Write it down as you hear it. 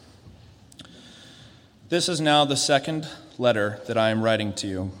This is now the second letter that I am writing to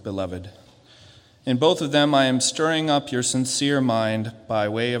you, beloved. In both of them I am stirring up your sincere mind by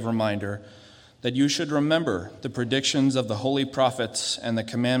way of reminder that you should remember the predictions of the holy prophets and the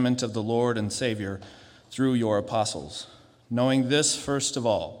commandment of the Lord and Savior through your apostles, knowing this first of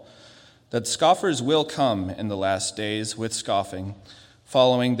all, that scoffers will come in the last days with scoffing,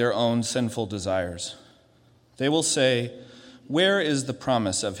 following their own sinful desires. They will say, "Where is the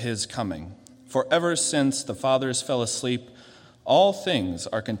promise of his coming? For ever since the fathers fell asleep, all things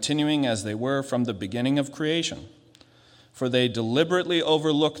are continuing as they were from the beginning of creation." For they deliberately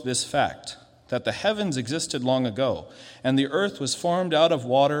overlook this fact, that the heavens existed long ago, and the earth was formed out of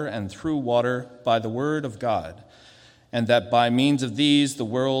water and through water by the word of God, and that by means of these the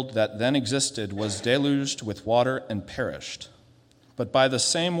world that then existed was deluged with water and perished. But by the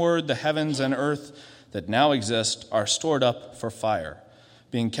same word the heavens and earth that now exist are stored up for fire,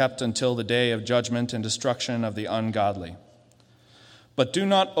 being kept until the day of judgment and destruction of the ungodly. But do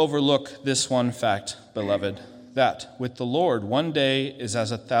not overlook this one fact, beloved, that with the Lord 1 day is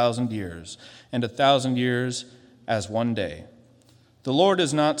as 1,000 years, and 1,000 years as 1 day. The Lord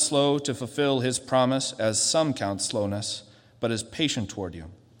is not slow to fulfill his promise, as some count slowness, but is patient toward you,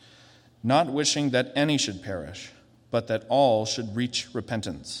 not wishing that any should perish, but that all should reach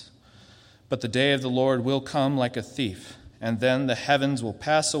repentance. But the day of the Lord will come like a thief, and then the heavens will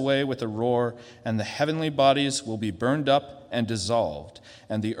pass away with a roar, and the heavenly bodies will be burned up and dissolved,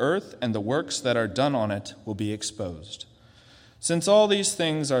 and the earth and the works that are done on it will be exposed. Since all these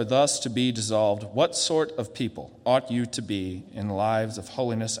things are thus to be dissolved, what sort of people ought you to be in lives of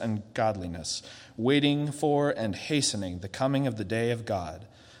holiness and godliness, waiting for and hastening the coming of the day of God,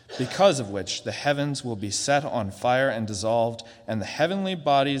 because of which the heavens will be set on fire and dissolved, and the heavenly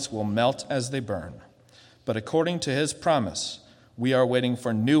bodies will melt as they burn? But according to his promise, we are waiting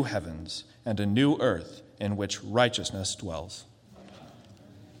for new heavens and a new earth in which righteousness dwells.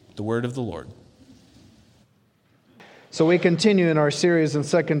 The word of the Lord. So we continue in our series in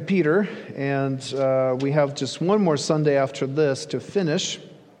 2 Peter, and we have just one more Sunday after this to finish.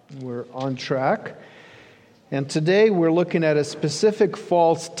 We're on track. And today we're looking at a specific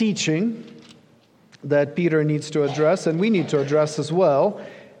false teaching that Peter needs to address, and we need to address as well.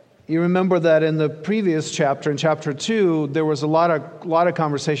 You remember that in the previous chapter, in chapter 2, there was a lot of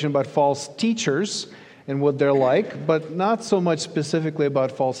conversation about false teachers and what they're like, but not so much specifically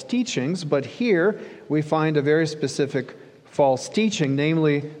about false teachings. But here we find a very specific false teaching,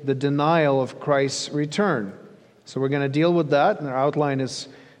 namely the denial of Christ's return. So we're going to deal with that, and our outline is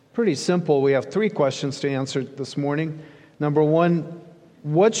pretty simple. We have 3 questions to answer this morning. Number 1,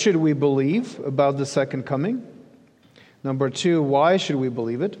 what should we believe about the second coming? Number 2, why should we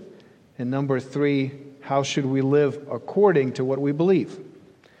believe it? And number 3, how should we live according to what we believe?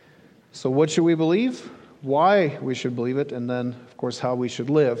 So what should we believe? Why we should believe it? And then, of course, how we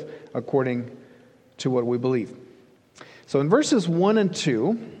should live according to what we believe. So in verses 1 and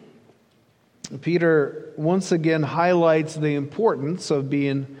 2, Peter once again highlights the importance of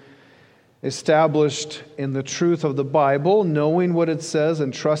being established in the truth of the Bible, knowing what it says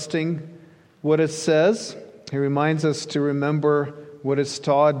and trusting what it says. He reminds us to remember what is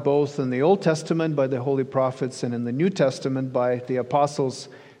taught both in the Old Testament by the holy prophets and in the New Testament by the apostles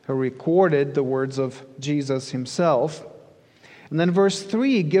who recorded the words of Jesus himself. And then verse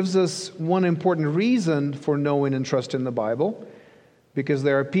 3 gives us one important reason for knowing and trusting the Bible, because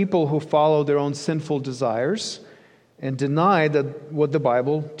there are people who follow their own sinful desires and deny that what the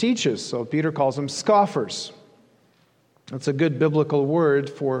Bible teaches. So Peter calls them scoffers. That's a good biblical word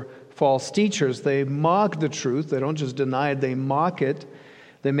for false teachers. They mock the truth. They don't just deny it, they mock it.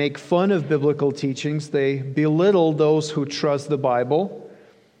 They make fun of biblical teachings. They belittle those who trust the Bible.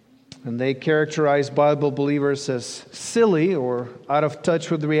 And they characterize Bible believers as silly or out of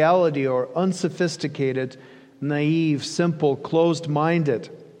touch with reality or unsophisticated, naive, simple, closed-minded.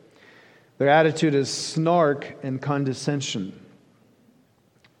 Their attitude is snark and condescension.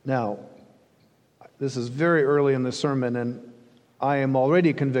 Now, this is very early in the sermon, and I am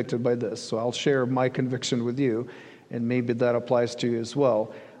already convicted by this, so I'll share my conviction with you, and maybe that applies to you as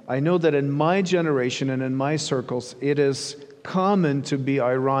well. I know that in my generation and in my circles, it is common to be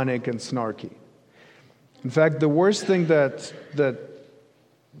ironic and snarky. In fact, the worst thing that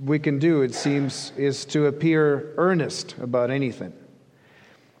we can do, it seems, is to appear earnest about anything.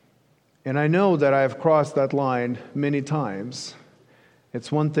 And I know that I have crossed that line many times. It's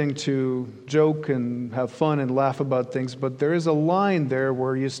one thing to joke and have fun and laugh about things, but there is a line there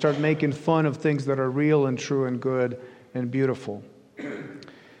where you start making fun of things that are real and true and good and beautiful.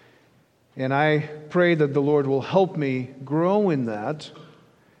 And I pray that the Lord will help me grow in that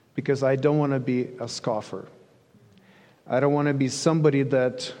because I don't want to be a scoffer. I don't want to be somebody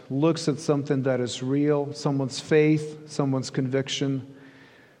that looks at something that is real, someone's faith, someone's conviction,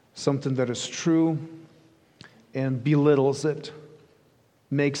 something that is true, and belittles it,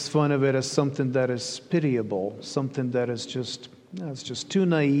 makes fun of it as something that is pitiable, something that is just, it's just too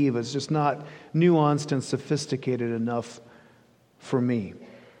naive, it's just not nuanced and sophisticated enough for me.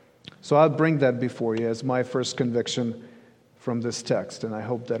 So I'll bring that before you as my first conviction from this text, and I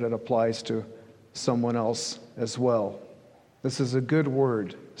hope that it applies to someone else as well. This is a good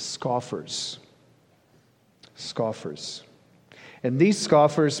word, scoffers. Scoffers. And these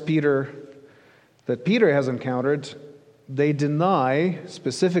scoffers, that Peter has encountered, they deny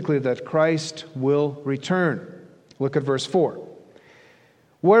specifically that Christ will return. Look at verse 4.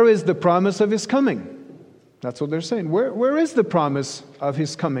 Where is the promise of his coming? That's what they're saying. Where is the promise of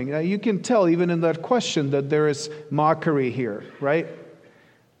his coming? Now, you can tell even in that question that there is mockery here, right?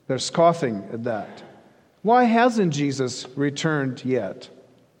 They're scoffing at that. Why hasn't Jesus returned yet?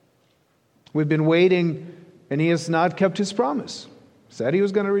 We've been waiting, and he has not kept his promise. Said he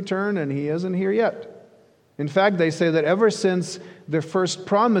was going to return, and he isn't here yet. In fact, they say that ever since the first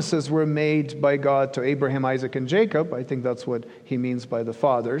promises were made by God to Abraham, Isaac, and Jacob, I think that's what he means by the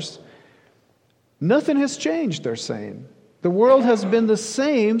fathers, nothing has changed, they're saying. The world has been the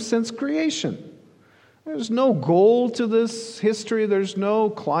same since creation. There's no goal to this history. There's no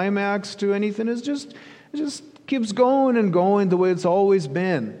climax to anything. It just keeps going and going the way it's always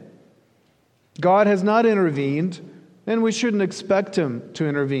been. God has not intervened, and we shouldn't expect him to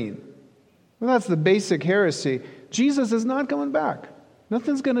intervene. Well, that's the basic heresy. Jesus is not coming back.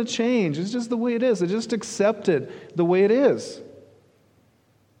 Nothing's going to change. It's just the way it is. It's just accepted the way it is.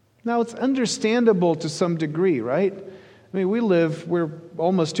 Now, it's understandable to some degree, right? I mean, we're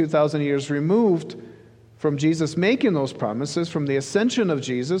almost 2,000 years removed from Jesus making those promises, from the ascension of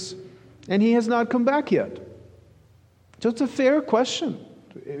Jesus, and he has not come back yet. So it's a fair question.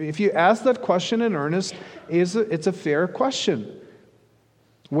 If you ask that question in earnest, it's a fair question.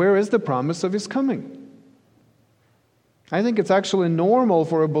 Where is the promise of his coming? I think it's actually normal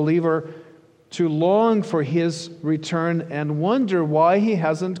for a believer to long for his return and wonder why he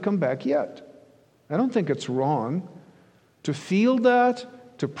hasn't come back yet. I don't think it's wrong to feel that,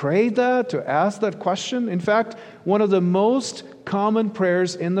 to pray that, to ask that question. In fact, one of the most common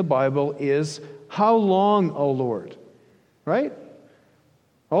prayers in the Bible is, "How long, O Lord?" Right?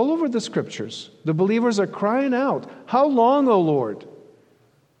 All over the scriptures, the believers are crying out, "How long, O Lord?"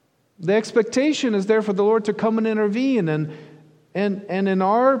 The expectation is there for the Lord to come and intervene, and in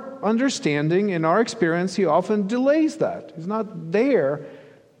our understanding, in our experience, he often delays that. He's not there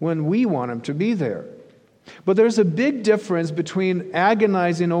when we want him to be there. But there's a big difference between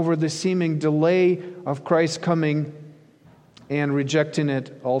agonizing over the seeming delay of Christ's coming and rejecting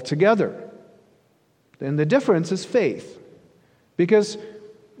it altogether. And the difference is faith. Because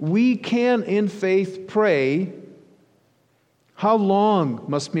we can, in faith, pray, "How long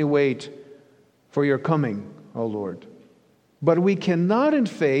must we wait for your coming, O Lord?" But we cannot, in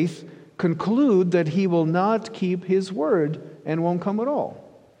faith, conclude that he will not keep his word and won't come at all.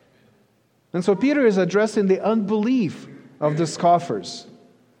 And so Peter is addressing the unbelief of the scoffers.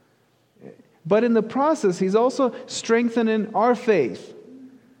 But in the process, he's also strengthening our faith.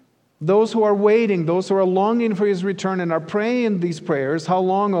 Those who are waiting, those who are longing for his return and are praying these prayers, "How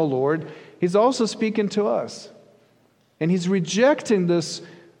long, O Lord?" He's also speaking to us. And he's rejecting this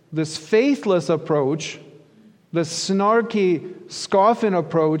faithless approach, this snarky, scoffing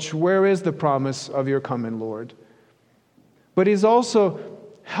approach, "Where is the promise of your coming, Lord?" But he's also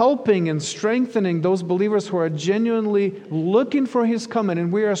helping and strengthening those believers who are genuinely looking for his coming,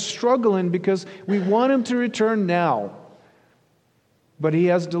 and we are struggling because we want him to return now. But he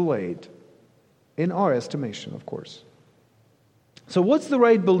has delayed, in our estimation, of course. So what's the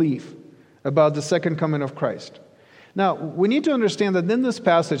right belief about the second coming of Christ? Now, we need to understand that in this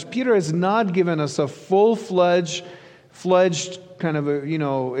passage, Peter has not given us a full-fledged kind of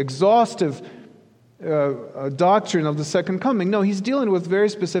exhaustive doctrine of the second coming. No, he's dealing with very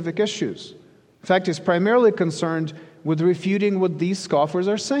specific issues. In fact, he's primarily concerned with refuting what these scoffers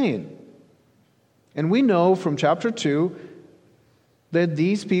are saying. And we know from chapter 2 that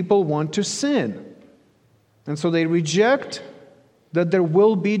these people want to sin. And so they reject that there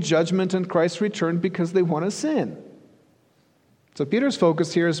will be judgment in Christ's return because they want to sin. So Peter's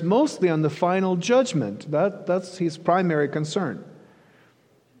focus here is mostly on the final judgment. That's his primary concern.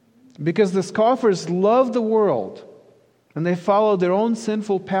 Because the scoffers love the world, and they follow their own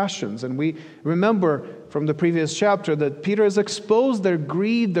sinful passions. And we remember from the previous chapter that Peter has exposed their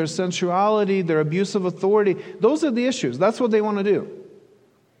greed, their sensuality, their abuse of authority. Those are the issues. That's what they want to do.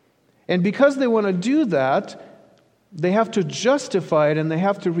 And because they want to do that, they have to justify it and they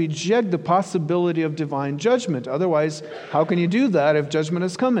have to reject the possibility of divine judgment. Otherwise, how can you do that if judgment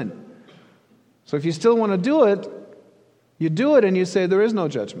is coming? So if you still want to do it, you do it and you say there is no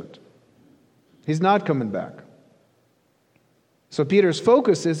judgment. He's not coming back. So Peter's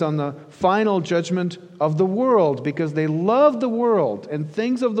focus is on the final judgment of the world because they love the world and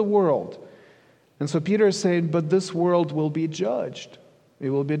things of the world. And so Peter is saying, but this world will be judged. It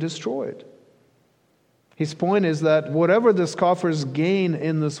will be destroyed. His point is that whatever the scoffers gain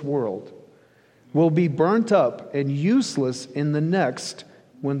in this world will be burnt up and useless in the next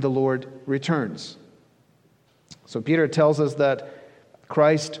when the Lord returns. So Peter tells us that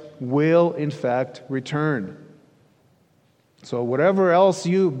Christ will in fact return. So whatever else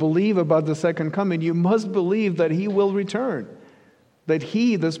you believe about the second coming, you must believe that he will return. That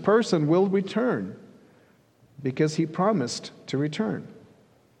he, this person, will return. Because he promised to return.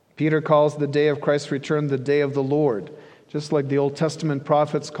 Peter calls the day of Christ's return the day of the Lord. Just like the Old Testament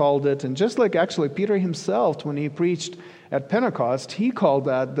prophets called it. And just like actually Peter himself, when he preached at Pentecost, he called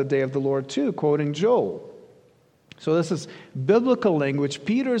that the day of the Lord too, quoting Joel. So this is biblical language,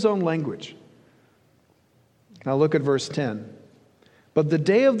 Peter's own language. Now look at verse 10. But the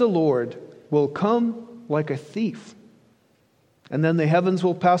day of the Lord will come like a thief. And then the heavens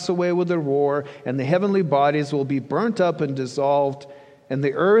will pass away with a roar, and the heavenly bodies will be burnt up and dissolved, and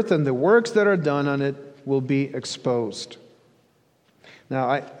the earth and the works that are done on it will be exposed.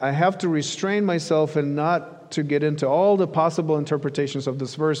 Now, I have to restrain myself and not to get into all the possible interpretations of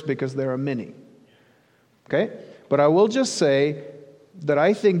this verse because there are many. Okay? But I will just say that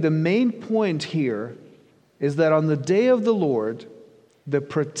I think the main point here is that on the day of the Lord, the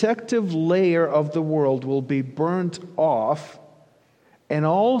protective layer of the world will be burnt off, and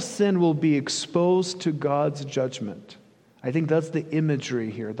all sin will be exposed to God's judgment. I think that's the imagery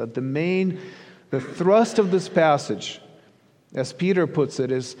here, that the thrust of this passage, as Peter puts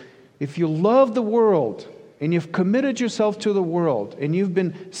it, is if you love the world and you've committed yourself to the world and you've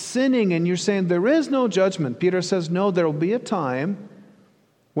been sinning and you're saying there is no judgment, Peter says, no, there will be a time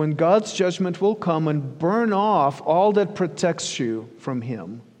when God's judgment will come and burn off all that protects you from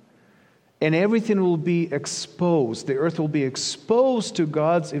him. And everything will be exposed. The earth will be exposed to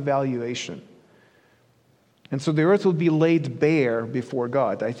God's evaluation. And so the earth will be laid bare before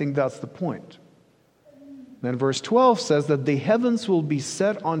God. I think that's the point. Then verse 12 says that the heavens will be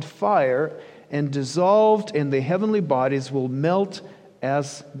set on fire and dissolved, and the heavenly bodies will melt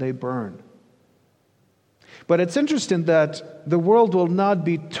as they burn. But it's interesting that the world will not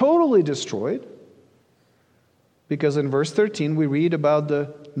be totally destroyed, because in verse 13 we read about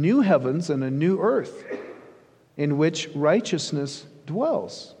the new heavens and a new earth in which righteousness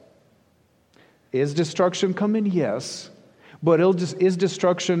dwells. Is destruction coming? Yes. But is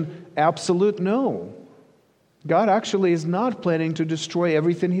destruction absolute? No. God actually is not planning to destroy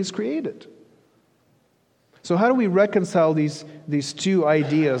everything he's created. So how do we reconcile these two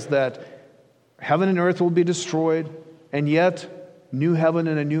ideas that heaven and earth will be destroyed, and yet new heaven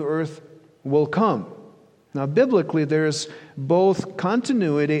and a new earth will come? Now, biblically, there's both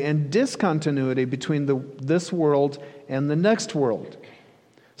continuity and discontinuity between this world and the next world.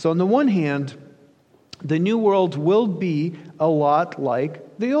 So on the one hand, the new world will be a lot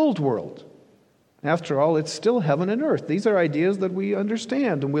like the old world. After all, it's still heaven and earth. These are ideas that we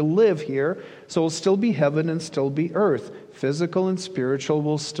understand, and we live here, so it'll still be heaven and still be earth. Physical and spiritual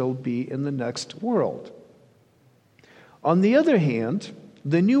will still be in the next world. On the other hand,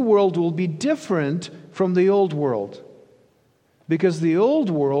 the new world will be different from the old world, because the old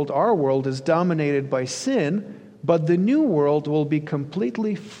world, our world, is dominated by sin, but the new world will be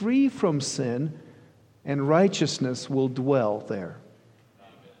completely free from sin, and righteousness will dwell there.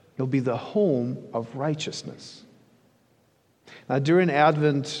 It'll be the home of righteousness. Now, during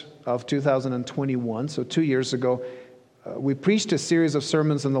Advent of 2021, so 2 years ago, we preached a series of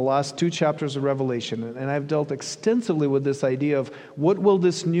sermons in the last 2 chapters of Revelation, and I've dealt extensively with this idea of what will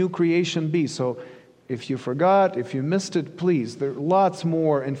this new creation be. So if you forgot, if you missed it, please, there's lots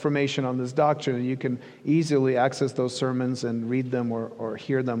more information on this doctrine, and you can easily access those sermons and read them or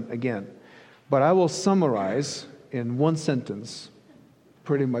hear them again. But I will summarize in one sentence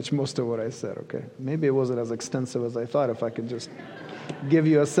pretty much most of what I said, okay? Maybe it wasn't as extensive as I thought if I could just give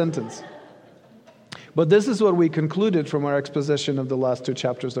you a sentence. But this is what we concluded from our exposition of the last 2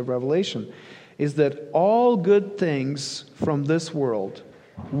 chapters of Revelation, is that all good things from this world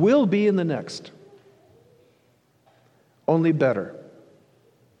will be in the next, only better.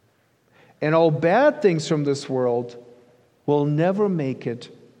 And all bad things from this world will never make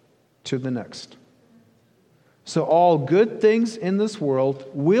it to the next. So all good things in this world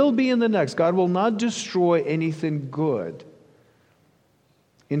will be in the next. God will not destroy anything good.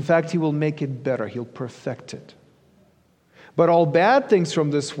 In fact, He will make it better. He'll perfect it. But all bad things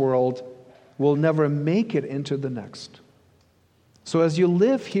from this world will never make it into the next. So as you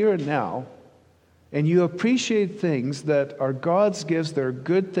live here and now, and you appreciate things that are God's gifts, they're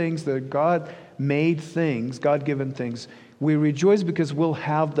good things, they're God-made things, God-given things, we rejoice because we'll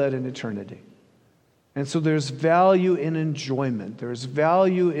have that in eternity. And so there's value in enjoyment. There's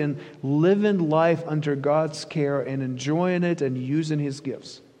value in living life under God's care and enjoying it and using His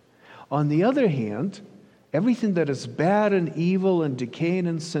gifts. On the other hand, everything that is bad and evil and decaying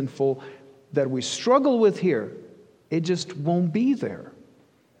and sinful that we struggle with here, it just won't be there.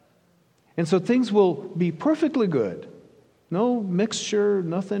 And so things will be perfectly good. No mixture,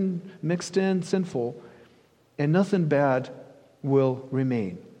 nothing mixed in, sinful, and nothing bad will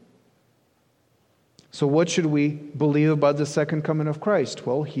remain. So what should we believe about the second coming of Christ?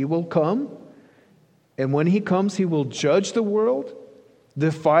 Well, He will come, and when He comes, He will judge the world.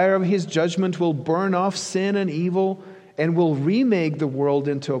 The fire of His judgment will burn off sin and evil and will remake the world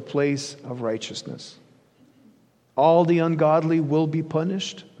into a place of righteousness. All the ungodly will be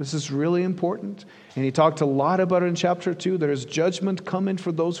punished. This is really important. And He talked a lot about it in chapter 2. There is judgment coming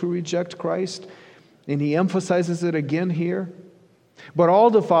for those who reject Christ. And He emphasizes it again here. But all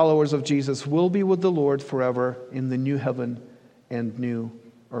the followers of Jesus will be with the Lord forever in the new heaven and new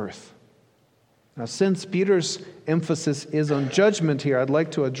earth. Now, since Peter's emphasis is on judgment here, I'd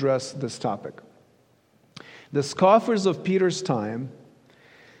like to address this topic. The scoffers of Peter's time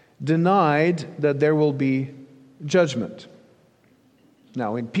denied that there will be judgment.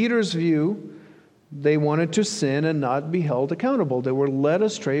 Now, in Peter's view, they wanted to sin and not be held accountable. They were led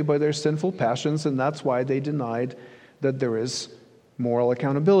astray by their sinful passions, and that's why they denied that there is moral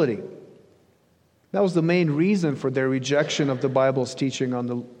accountability. That was the main reason for their rejection of the Bible's teaching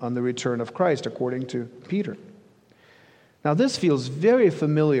on the return of Christ, according to Peter. Now, this feels very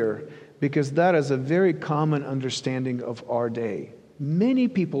familiar because that is a very common understanding of our day. Many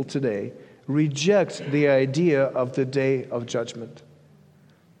people today reject the idea of the day of judgment.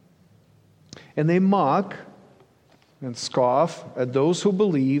 And they mock and scoff at those who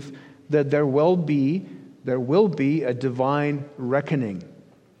believe that there will be a divine reckoning.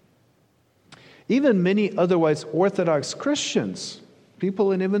 Even many otherwise Orthodox Christians,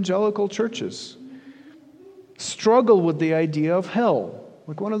 people in evangelical churches, struggle with the idea of hell.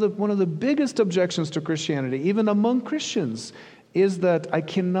 Like one of the biggest objections to Christianity, even among Christians, is that I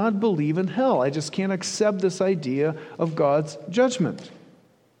cannot believe in hell. I just can't accept this idea of God's judgment.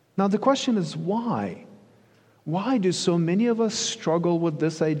 Now the question is why? Why do so many of us struggle with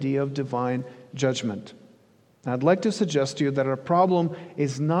this idea of divine judgment? I'd like to suggest to you that our problem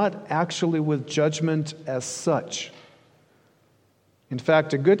is not actually with judgment as such. In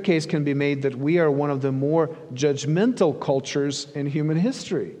fact, a good case can be made that we are one of the more judgmental cultures in human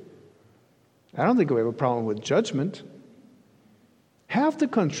history. I don't think we have a problem with judgment. Half the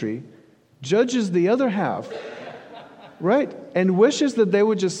country judges the other half, right? And wishes that they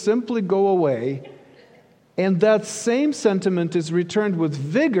would just simply go away, and that same sentiment is returned with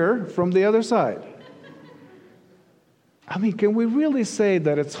vigor from the other side. I mean, can we really say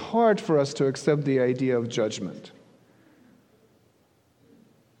that it's hard for us to accept the idea of judgment?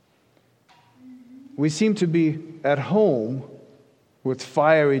 We seem to be at home with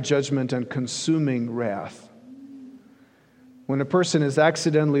fiery judgment and consuming wrath. When a person is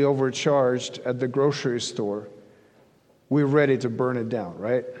accidentally overcharged at the grocery store, we're ready to burn it down,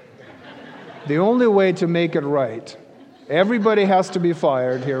 right? The only way to make it right, everybody has to be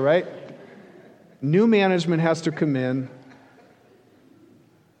fired here, right? New management has to come in.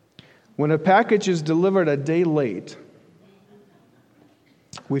 When a package is delivered a day late,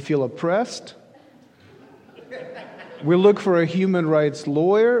 we feel oppressed. We look for a human rights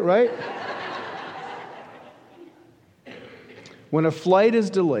lawyer, right? When a flight is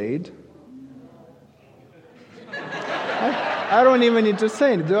delayed, I don't even need to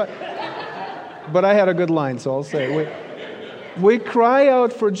say it, but I had a good line, so I'll say it. We cry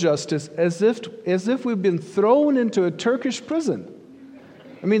out for justice as if we've been thrown into a Turkish prison.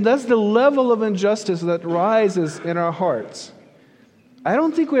 I mean, that's the level of injustice that rises in our hearts. I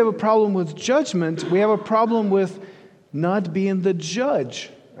don't think we have a problem with judgment. We have a problem with not being the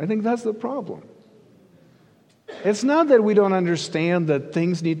judge. I think that's the problem. It's not that we don't understand that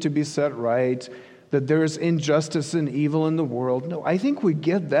things need to be set right, that there is injustice and evil in the world. No, I think we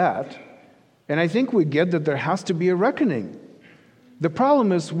get that. And I think we get that there has to be a reckoning. The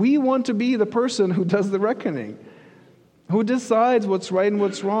problem is we want to be the person who does the reckoning. Who decides what's right and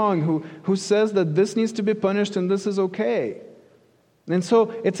what's wrong? Who says that this needs to be punished and this is okay? And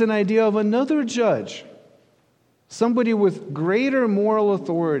so it's an idea of another judge, somebody with greater moral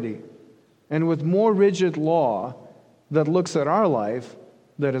authority and with more rigid law that looks at our life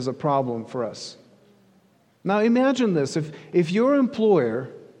that is a problem for us. Now imagine this, if your employer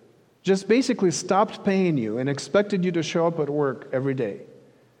just basically stopped paying you and expected you to show up at work every day.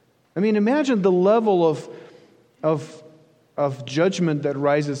 I mean, imagine the level of judgment that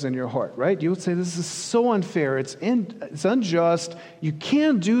rises in your heart, right? You would say, this is so unfair, it's unjust, you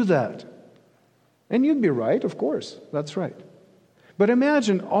can't do that. And you'd be right, of course, that's right. But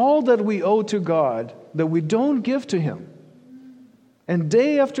imagine all that we owe to God that we don't give to Him. And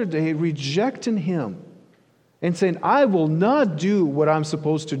day after day, rejecting Him and saying, I will not do what I'm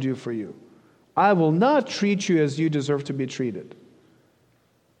supposed to do for you. I will not treat you as you deserve to be treated.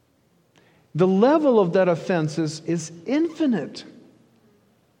 The level of that offense is infinite.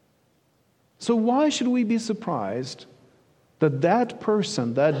 So why should we be surprised that that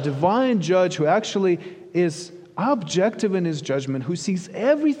person, that divine judge who actually is objective in his judgment, who sees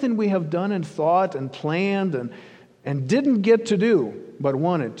everything we have done and thought and planned and didn't get to do, but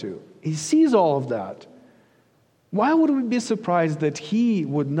wanted to, he sees all of that. Why would we be surprised that he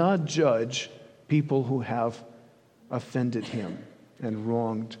would not judge people who have offended him and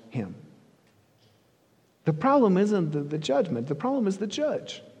wronged him? The problem isn't the judgment. The problem is the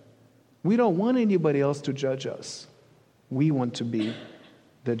judge. We don't want anybody else to judge us. We want to be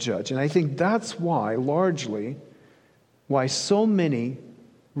the judge. And I think that's why, largely, why so many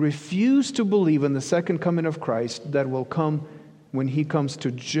refuse to believe in the second coming of Christ that will come when He comes to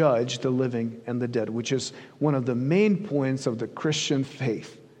judge the living and the dead, which is one of the main points of the Christian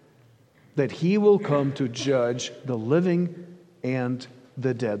faith, that He will come to judge the living and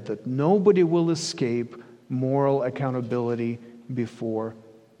the dead, that nobody will escape moral accountability before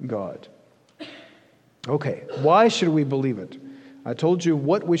God. Okay, why should we believe it? I told you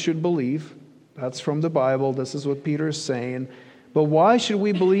what we should believe. That's from the Bible. This is what Peter is saying. But why should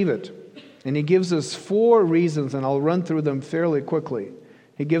we believe it? And he gives us 4 reasons, and I'll run through them fairly quickly.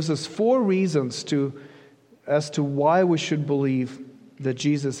 He gives us 4 reasons as to why we should believe that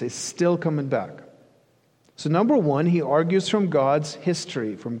Jesus is still coming back. So number 1, he argues from God's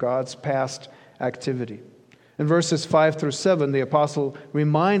history, from God's past activity. In verses 5 through 7, the apostle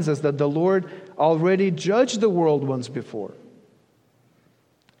reminds us that the Lord already judged the world once before.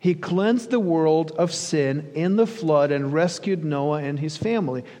 He cleansed the world of sin in the flood and rescued Noah and his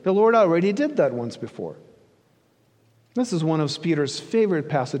family. The Lord already did that once before. This is one of Peter's favorite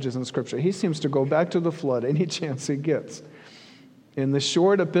passages in Scripture. He seems to go back to the flood any chance he gets. In the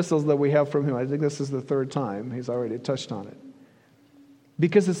short epistles that we have from him, I think this is the 3rd time he's already touched on it.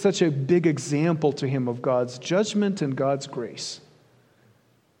 Because it's such a big example to him of God's judgment and God's grace.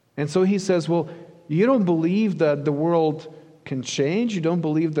 And so he says, well, you don't believe that the world can change? You don't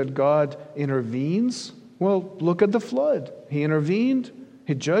believe that God intervenes? Well, look at the flood. He intervened.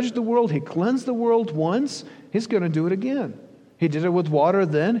 He judged the world. He cleansed the world once. He's going to do it again. He did it with water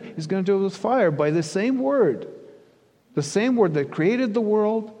then. He's going to do it with fire by the same word. The same word that created the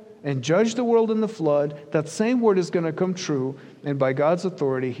world and judged the world in the flood, that same word is going to come true, and by God's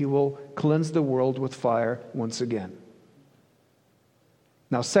authority, He will cleanse the world with fire once again.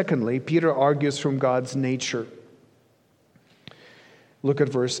 Now, secondly, Peter argues from God's nature. Look at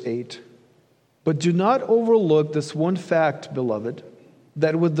verse 8. But do not overlook this one fact, beloved,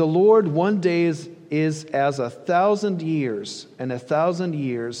 that with the Lord 1 day is as 1,000 years, and 1,000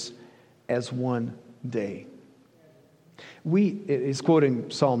 years as 1 day. He's quoting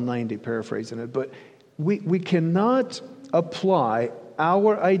Psalm 90, paraphrasing it, but we cannot apply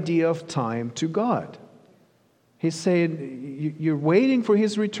our idea of time to God. He's saying you're waiting for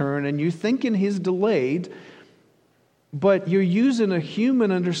His return and you're thinking He's delayed, but you're using a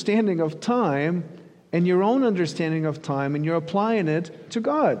human understanding of time and your own understanding of time, and you're applying it to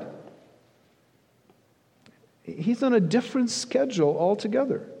God. He's on a different schedule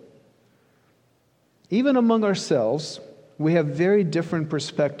altogether. Even among ourselves, we have very different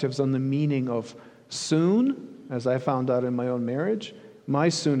perspectives on the meaning of soon, as I found out in my own marriage. My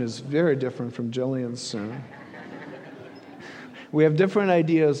soon is very different from Jillian's soon. We have different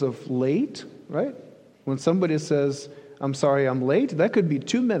ideas of late, right? When somebody says, I'm sorry, I'm late, that could be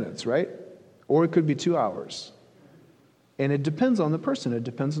 2 minutes, right? Or it could be 2 hours. And it depends on the person. It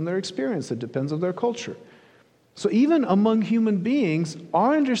depends on their experience. It depends on their culture. So even among human beings,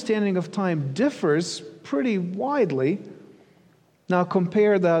 our understanding of time differs pretty widely. Now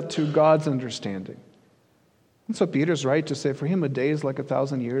compare that to God's understanding. And so Peter's right to say for Him a day is like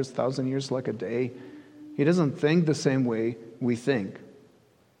 1,000 years, 1,000 years like a day. He doesn't think the same way we think.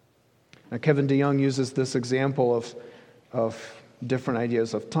 Now, Kevin DeYoung uses this example of different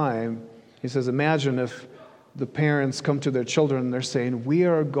ideas of time. He says, imagine if the parents come to their children and they're saying, we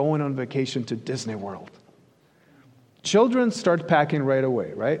are going on vacation to Disney World. Children start packing right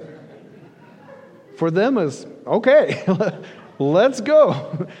away, right? For them is, okay, let's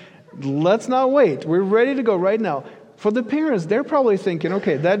go. Let's not wait. We're ready to go right now. For the parents, they're probably thinking,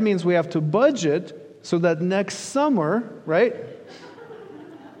 okay, that means we have to budget so that next summer, right,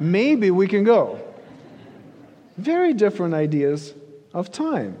 maybe we can go. Very different ideas of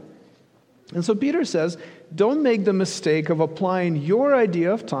time. And so Peter says, don't make the mistake of applying your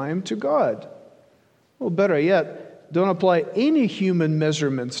idea of time to God. Well, better yet, don't apply any human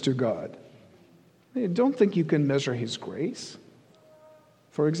measurements to God. Don't think you can measure His grace.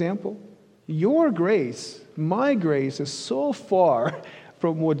 For example, your grace, my grace, is so far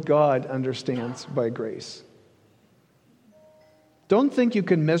from what God understands by grace. Don't think you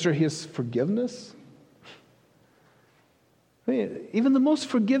can measure His forgiveness. Even the most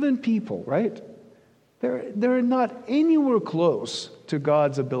forgiven people, right? They're not anywhere close to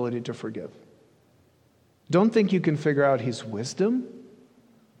God's ability to forgive. Don't think you can figure out His wisdom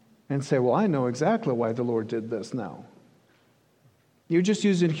and say, well, I know exactly why the Lord did this now. You're just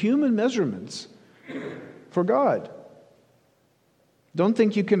using human measurements for God. Don't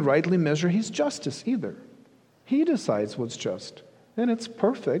think you can rightly measure His justice either. He decides what's just, and it's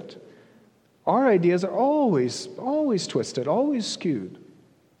perfect. Our ideas are always twisted, always skewed.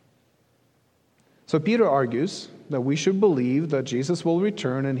 So Peter argues that we should believe that Jesus will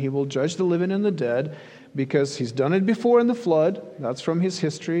return and He will judge the living and the dead because He's done it before in the flood. That's from His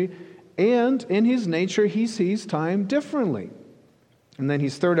history. And in His nature, He sees time differently. And then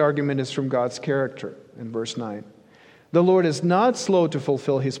his third argument is from God's character in verse 9. The Lord is not slow to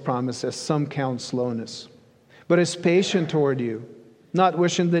fulfill His promise, as some count slowness, but is patient toward you, not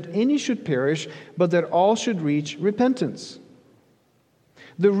wishing that any should perish, but that all should reach repentance.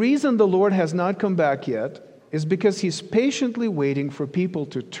 The reason the Lord has not come back yet is because He's patiently waiting for people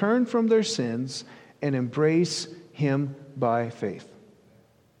to turn from their sins and embrace Him by faith.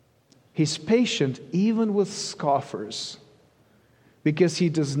 He's patient even with scoffers because He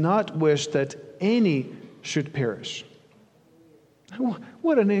does not wish that any should perish.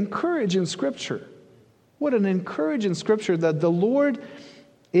 What an encouraging scripture. What an encouraging scripture that the Lord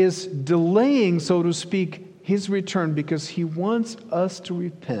is delaying, so to speak, His return because He wants us to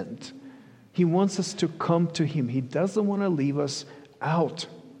repent. He wants us to come to Him. He doesn't want to leave us out.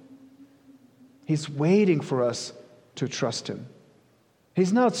 He's waiting for us to trust Him.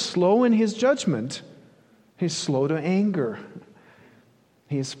 He's not slow in His judgment. He's slow to anger.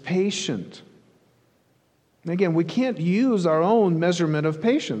 He is patient. Again, we can't use our own measurement of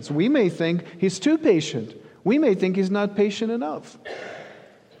patience. We may think He's too patient. We may think He's not patient enough.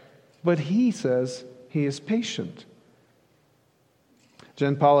 But He says He is patient.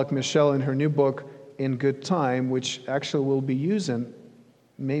 Jen Pollock Michelle, in her new book, In Good Time, which actually we'll be using,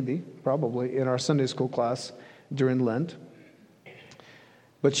 probably, in our Sunday school class during Lent.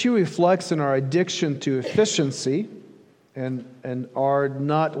 But she reflects on our addiction to efficiency and our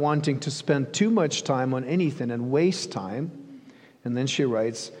not wanting to spend too much time on anything and waste time. And then she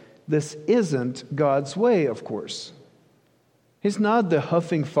writes, this isn't God's way, of course. He's not the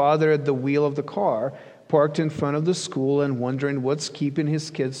huffing father at the wheel of the car, parked in front of the school and wondering what's keeping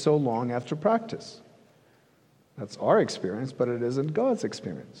his kids so long after practice. That's our experience, but it isn't God's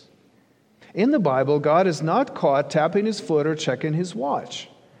experience. In the Bible, God is not caught tapping His foot or checking His watch,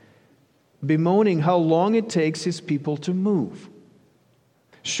 bemoaning how long it takes His people to move.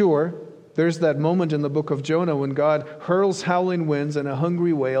 Sure, there's that moment in the book of Jonah when God hurls howling winds and a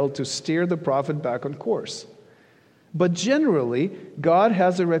hungry whale to steer the prophet back on course. But generally, God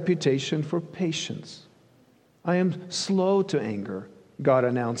has a reputation for patience. I am slow to anger, God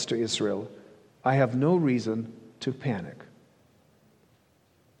announced to Israel. I have no reason to panic.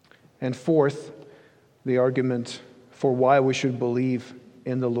 And fourth, the argument for why we should believe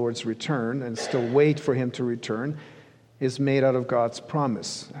in the Lord's return and still wait for Him to return is made out of God's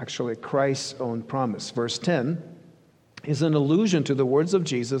promise, actually Christ's own promise. Verse 10 is an allusion to the words of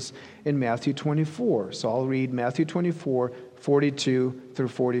Jesus in Matthew 24. So I'll read Matthew 24, 42 through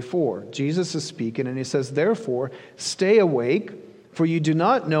 44. Jesus is speaking and He says, therefore, stay awake, for you do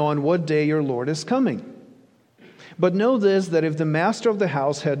not know on what day your Lord is coming. But know this, that if the master of the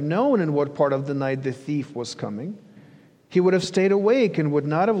house had known in what part of the night the thief was coming, he would have stayed awake and would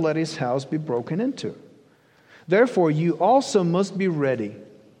not have let his house be broken into. Therefore, you also must be ready,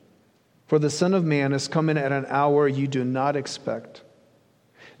 for the Son of Man is coming at an hour you do not expect.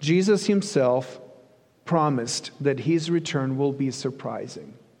 Jesus Himself promised that his return will be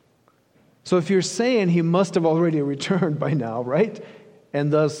surprising. So if you're saying he must have already returned by now, right?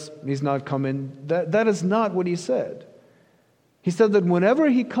 And thus he's not coming, that is not what he said. He said that whenever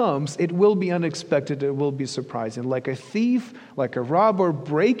he comes, it will be unexpected, it will be surprising. Like a thief, like a robber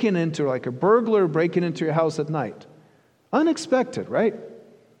breaking into, like a burglar breaking into your house at night. Unexpected, right?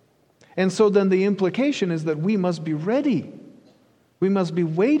 And so then the implication is that we must be ready. We must be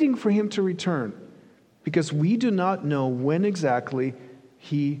waiting for him to return, because we do not know when exactly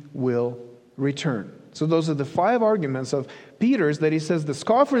he will return. So those are the 5 arguments of Peter's that he says the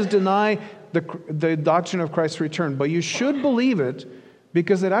scoffers deny the doctrine of Christ's return, but you should believe it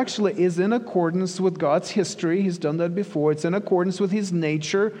because it actually is in accordance with God's history. He's done that before. It's in accordance with his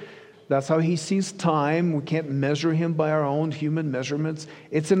nature. That's how he sees time. We can't measure him by our own human measurements.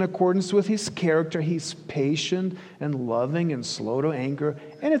 It's in accordance with his character. He's patient and loving and slow to anger.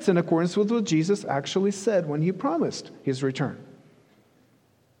 And it's in accordance with what Jesus actually said when he promised his return.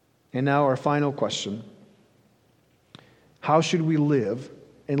 And now our final question. How should we live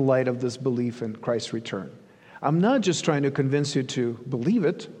in light of this belief in Christ's return? I'm not just trying to convince you to believe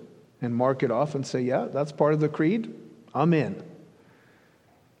it and mark it off and say, yeah, that's part of the creed. I'm in.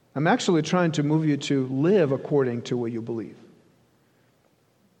 I'm actually trying to move you to live according to what you believe.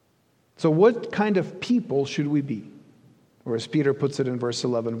 So what kind of people should we be? Or as Peter puts it in verse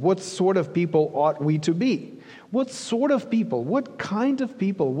 11, what sort of people ought we to be? What sort of people? What kind of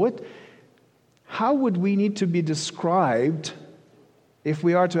people? How would we need to be described if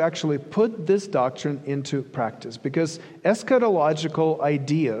we are to actually put this doctrine into practice? Because eschatological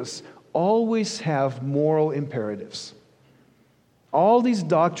ideas always have moral imperatives. All these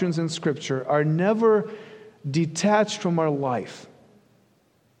doctrines in Scripture are never detached from our life.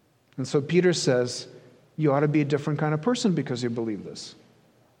 And so Peter says, you ought to be a different kind of person because you believe this.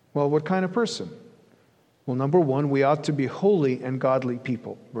 Well, what kind of person? Well, number one, we ought to be holy and godly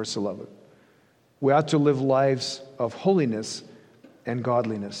people, verse 11. We ought to live lives of holiness and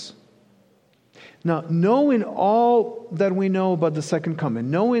godliness. Now, knowing all that we know about the second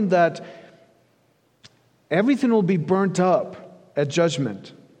coming, knowing that everything will be burnt up at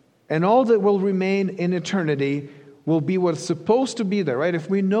judgment, and all that will remain in eternity will be what's supposed to be there, right? If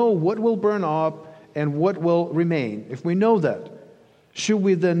we know what will burn up and what will remain, if we know that, should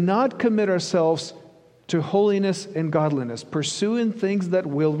we then not commit ourselves to holiness and godliness, pursuing things that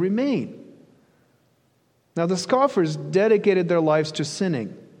will remain? Now, the scoffers dedicated their lives to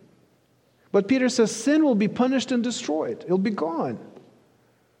sinning. But Peter says sin will be punished and destroyed. It'll be gone.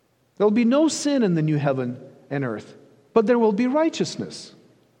 There'll be no sin in the new heaven and earth, but there will be righteousness.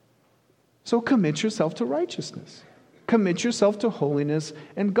 So commit yourself to righteousness. Commit yourself to holiness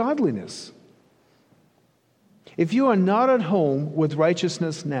and godliness. If you are not at home with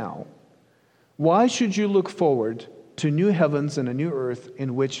righteousness now, why should you look forward to new heavens and a new earth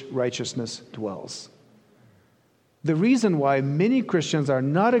in which righteousness dwells? The reason why many Christians are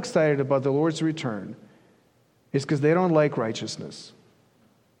not excited about the Lord's return is because they don't like righteousness.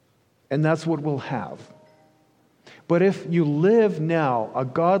 And that's what we'll have. But if you live now a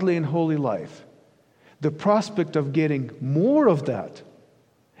godly and holy life, the prospect of getting more of that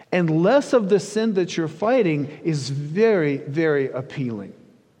and less of the sin that you're fighting is very, very appealing.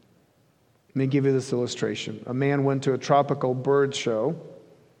 Let me give you this illustration. A man went to a tropical bird show.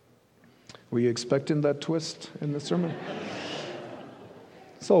 Were you expecting that twist in the sermon?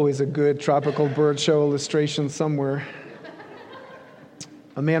 It's always a good tropical bird show illustration somewhere.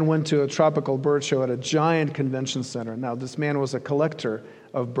 A man went to a tropical bird show at a giant convention center. Now, this man was a collector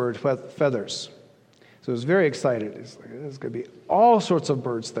of bird feathers. So he was very excited. He's like, there's going to be all sorts of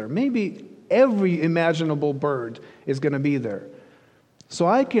birds there. Maybe every imaginable bird is going to be there. So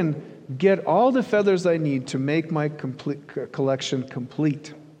I can get all the feathers I need to make my collection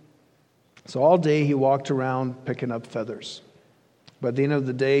complete. So all day he walked around picking up feathers. By the end of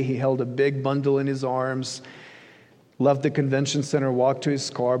the day, he held a big bundle in his arms, left the convention center, walked to his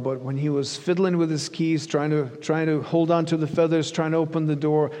car. But when he was fiddling with his keys, trying to hold on to the feathers, trying to open the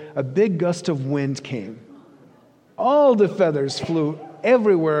door, a big gust of wind came. All the feathers flew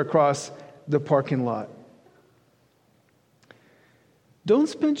everywhere across the parking lot. Don't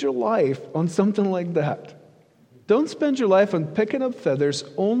spend your life on something like that. Don't spend your life on picking up feathers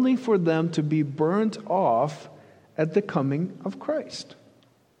only for them to be burnt off at the coming of Christ.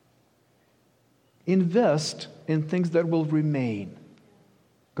 Invest in things that will remain,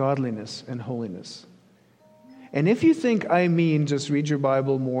 godliness and holiness. And if you think I mean just read your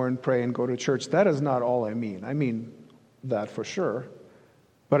Bible more and pray and go to church, that is not all I mean. I mean that for sure,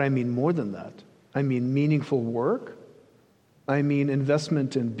 but I mean more than that. I mean meaningful work. I mean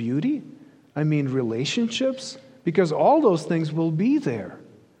investment in beauty. I mean relationships, because all those things will be there.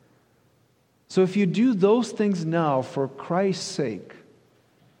 So if you do those things now for Christ's sake,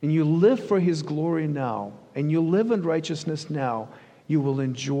 and you live for His glory now, and you live in righteousness now, you will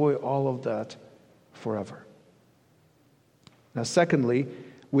enjoy all of that forever. Now, secondly,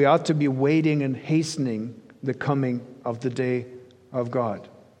 we ought to be waiting and hastening the coming of the day of God.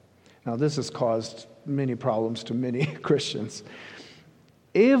 Now, this has caused many problems to many Christians.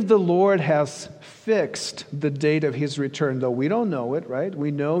 If the Lord has fixed the date of His return, though we don't know it, right?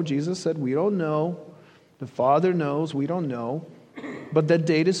 We know, Jesus said, we don't know. The Father knows, we don't know. But that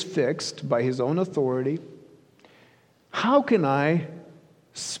date is fixed by His own authority. How can I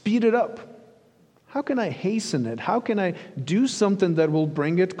speed it up? How can I hasten it? How can I do something that will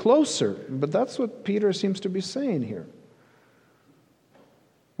bring it closer? But that's what Peter seems to be saying here.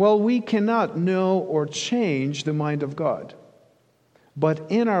 Well, we cannot know or change the mind of God.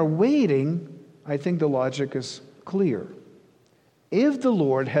 But in our waiting, I think the logic is clear. If the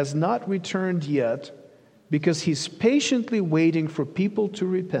Lord has not returned yet, because He's patiently waiting for people to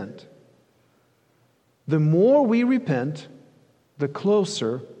repent, the more we repent, the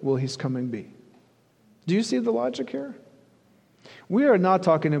closer will His coming be. Do you see the logic here? We are not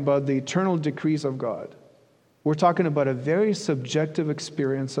talking about the eternal decrees of God. We're talking about a very subjective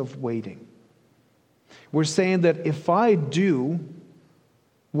experience of waiting. We're saying that if I do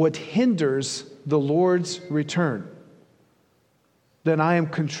what hinders the Lord's return, then I am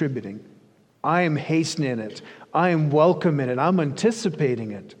contributing. I am hastening it. I am welcoming it. I'm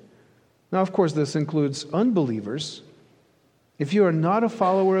anticipating it. Now, of course, this includes unbelievers. If you are not a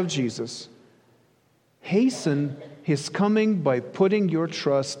follower of Jesus, hasten His coming by putting your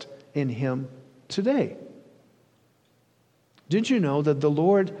trust in Him today. Did you know that the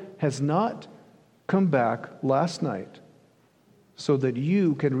Lord has not come back last night so that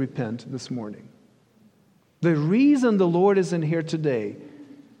you can repent this morning? The reason the Lord isn't here today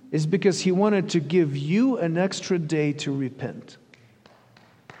is because He wanted to give you an extra day to repent.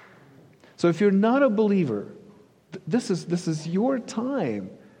 So if you're not a believer, this is your time.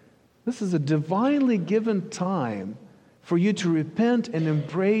 This is a divinely given time for you to repent and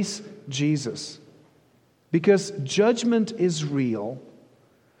embrace Jesus. Because judgment is real,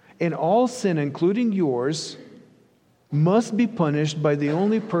 and all sin, including yours, must be punished by the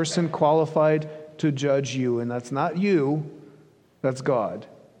only person qualified to judge you, and that's not you, that's God.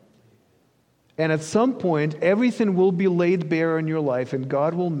 And at some point, everything will be laid bare in your life, and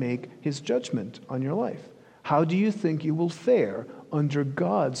God will make His judgment on your life. How do you think you will fare under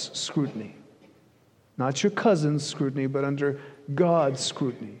God's scrutiny? Not your cousin's scrutiny, but under God's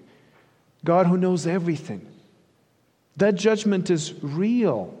scrutiny. God who knows everything. That judgment is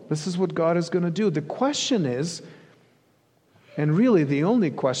real. This is what God is going to do. The question is, and really the only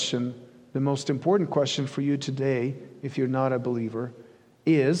question, the most important question for you today, if you're not a believer,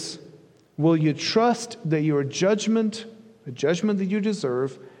 is, will you trust that your judgment, the judgment that you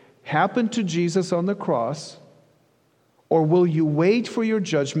deserve, happened to Jesus on the cross, or will you wait for your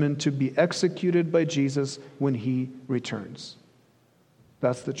judgment to be executed by Jesus when He returns?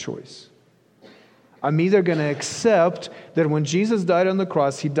 That's the choice. I'm either going to accept that when Jesus died on the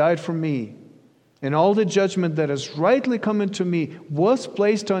cross, He died for me, and all the judgment that has rightly come into me was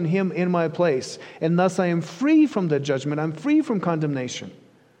placed on Him in my place, and thus I am free from that judgment. I'm free from condemnation.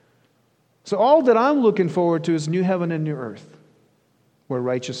 So all that I'm looking forward to is new heaven and new earth, where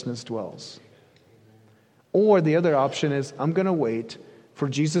righteousness dwells. Or the other option is, I'm going to wait for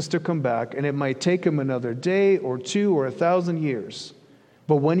Jesus to come back, and it might take Him another day or 2 or 1,000 years.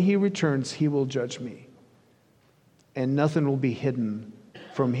 But when He returns, He will judge me. And nothing will be hidden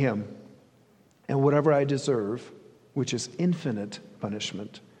from Him. And whatever I deserve, which is infinite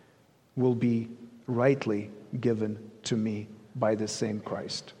punishment, will be rightly given to me by the same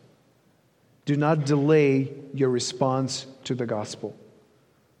Christ. Do not delay your response to the gospel.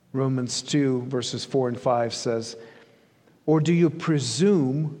 Romans 2, verses 4 and 5 says, or do you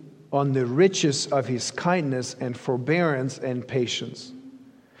presume on the riches of His kindness and forbearance and patience,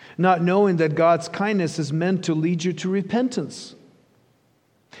 not knowing that God's kindness is meant to lead you to repentance?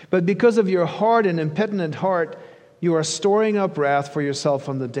 But because of your hard and impenitent heart, you are storing up wrath for yourself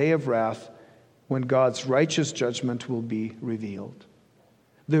on the day of wrath, when God's righteous judgment will be revealed.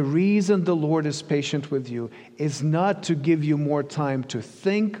 The reason the Lord is patient with you is not to give you more time to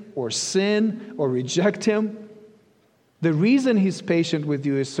think or sin or reject Him. The reason He's patient with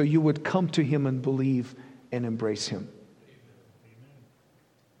you is so you would come to Him and believe and embrace Him.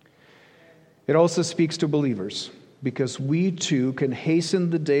 It also speaks to believers, because we too can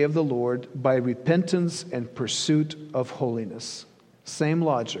hasten the day of the Lord by repentance and pursuit of holiness. Same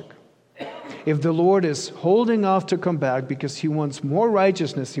logic. if the Lord is holding off to come back because he wants more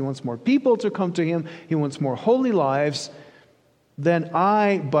righteousness, he wants more people to come to him, he wants more holy lives, then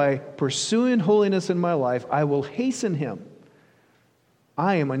I, by pursuing holiness in my life, I will hasten him.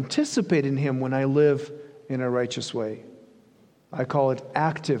 I am anticipating him when I live in a righteous way. I call it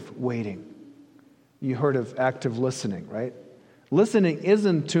active waiting. You heard of active listening, right? Listening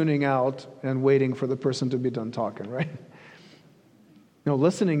isn't tuning out and waiting for the person to be done talking, right? No,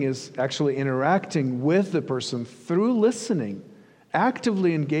 listening is actually interacting with the person through listening,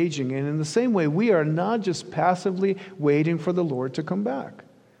 actively engaging. And in the same way, we are not just passively waiting for the Lord to come back.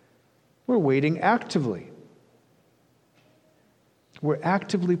 We're waiting actively. We're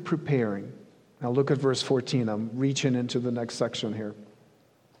actively preparing. Now look at verse 14. I'm reaching into the next section here.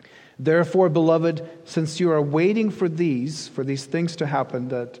 Therefore, beloved, since you are waiting for these things to happen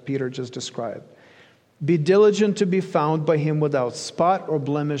that Peter just described, be diligent to be found by him without spot or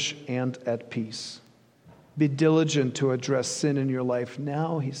blemish and at peace. Be diligent to address sin in your life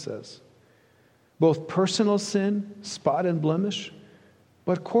now, he says. Both personal sin, spot and blemish,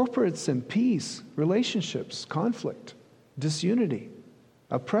 but corporate sin, peace, relationships, conflict, disunity,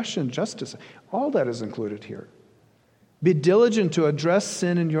 oppression, justice. All that is included here. Be diligent to address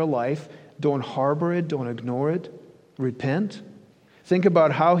sin in your life. Don't harbor it. Don't ignore it. Repent. Think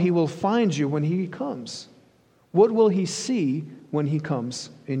about how he will find you when he comes. What will he see when he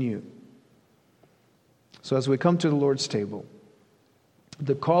comes in you? So as we come to the Lord's table,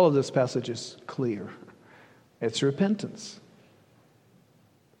 the call of this passage is clear. It's repentance.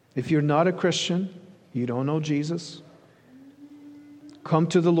 If you're not a Christian, you don't know Jesus, come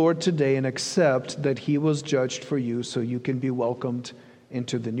to the Lord today and accept that he was judged for you so you can be welcomed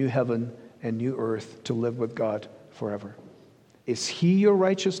into the new heaven and new earth to live with God forever. Is he your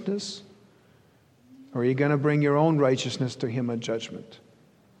righteousness? Or are you going to bring your own righteousness to him at judgment?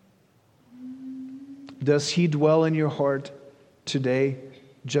 Does he dwell in your heart today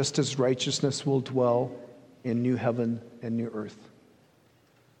just as righteousness will dwell in new heaven and new earth?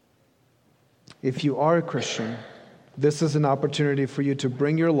 If you are a Christian, this is an opportunity for you to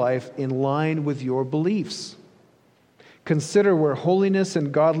bring your life in line with your beliefs. Consider where holiness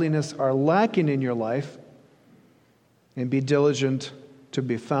and godliness are lacking in your life and be diligent to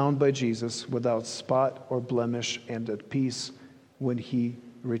be found by Jesus without spot or blemish and at peace when he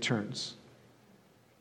returns.